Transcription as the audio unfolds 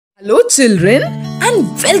Hello children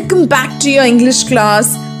and welcome back to your English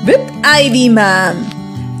class with Ivy ma'am.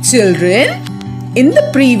 Children, in the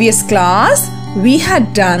previous class we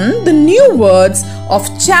had done the new words of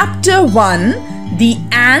chapter 1, the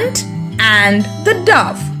ant and the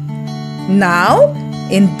dove. Now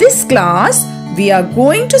in this class we are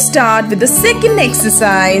going to start with the second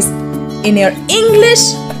exercise in your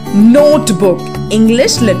English notebook,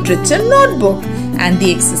 English literature notebook, and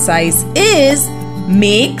the exercise is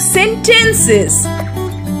make sentences.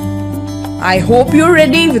 I hope you're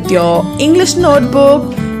ready with your English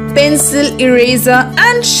notebook, pencil, eraser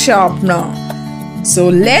and sharpener. So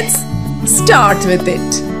let's start with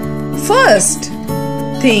it. First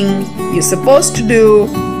thing you're supposed to do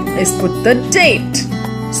is put the date.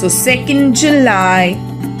 So 2nd July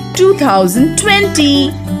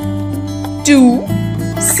 2020 to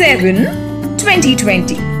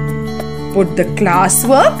 7/2020. Put the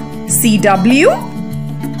classwork CW.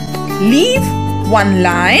 Leave one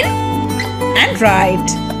line and write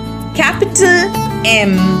capital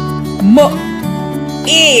M,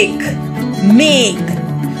 ache, make,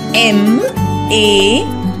 M-A-K-E,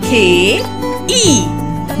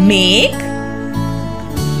 make,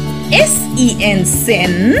 S-E-N, sen,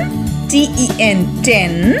 T-E-N,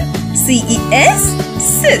 ten, C-E-S,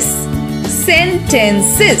 sis,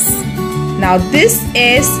 sentences. Now this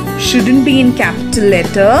S shouldn't be in capital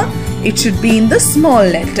letter, it should be in the small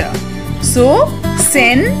letter. So,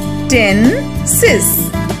 sentences.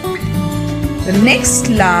 The next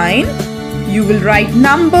line, you will write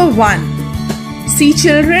number 1. See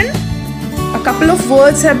children, a couple of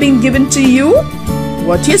words have been given to you.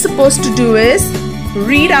 What you're supposed to do is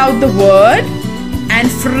read out the word and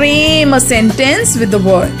frame a sentence with the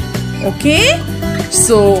word. Okay?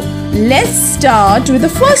 So, let's start with the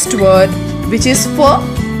first word, which is for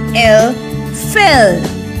L, fell.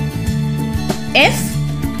 F-E-double-L,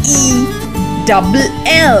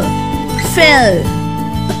 fell.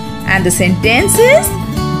 And the sentence is,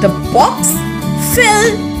 the box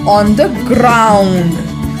fell on the ground.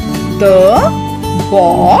 The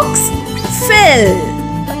box fell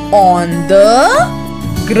on the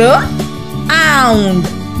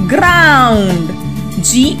ground.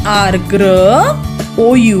 G-R-O-U-N-D,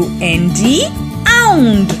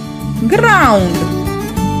 ound, ground.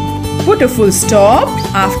 Put a full stop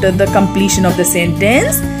after the completion of the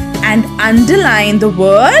sentence and underline the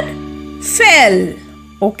word fell.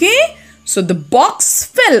 Okay? So the box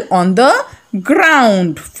fell on the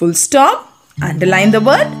ground. Full stop. Underline the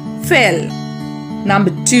word fell.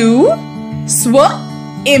 Number 2.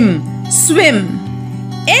 Swim. Swim.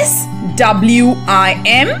 S-W-I-M.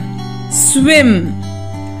 Swim.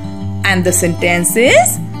 And the sentence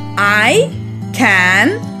is, I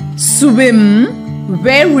can swim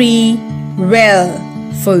very well.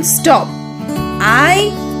 Full stop.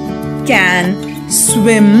 I can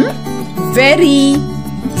swim very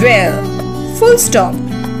well. Full stop.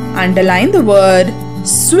 Underline the word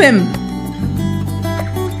swim.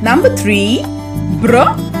 Number 3.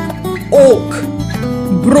 Oak.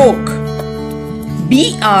 Broke.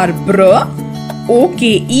 B-R-O-K-E.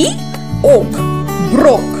 Oak.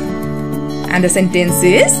 Broke. And the sentence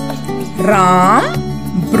is, Ram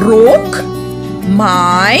broke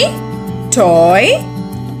my toy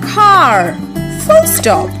car. Full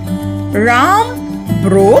stop. Ram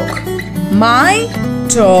broke my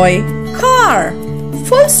toy car.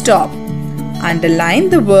 Full stop. Underline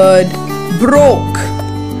the word broke.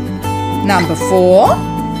 Number 4.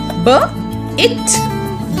 Bit.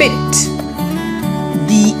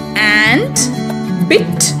 The ant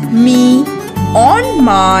bit me on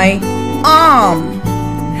my arm.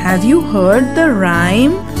 Have you heard the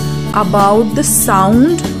rhyme about the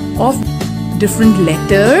sound of different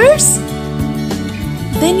letters?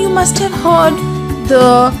 Then you must have heard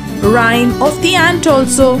the rhyme of the ant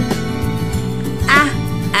also.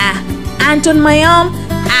 Ant on my arm.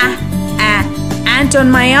 Ant on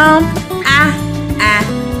my arm.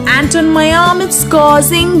 Ant on my arm, it's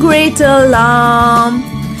causing great alarm.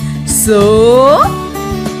 So,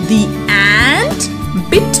 the ant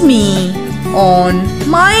bit me on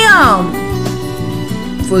my arm.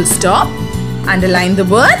 Full stop. Underline the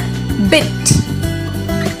word bit.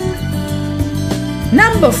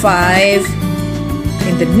 Number 5.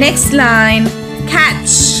 In the next line,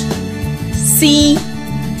 catch. C-A-T.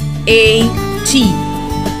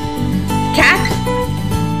 Cat.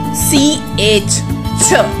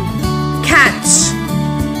 C-H-T. Catch.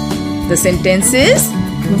 The sentence is,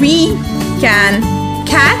 we can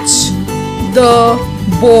catch the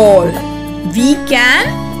ball. We can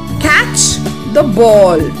catch the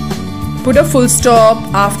ball. Put a full stop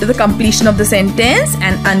after the completion of the sentence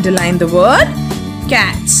and underline the word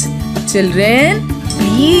cats. Children,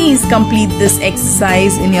 please complete this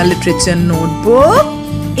exercise in your literature notebook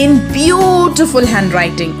in beautiful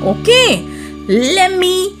handwriting. Okay? Let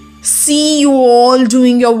me see you all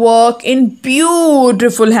doing your work in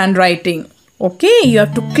beautiful handwriting. Okay? You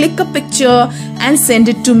have to click a picture and send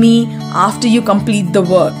it to me after you complete the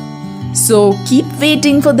work. So keep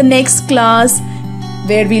waiting for the next class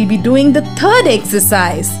where we'll be doing the third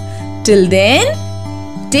exercise. Till then,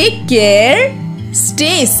 take care,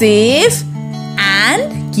 stay safe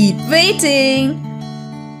and keep waiting.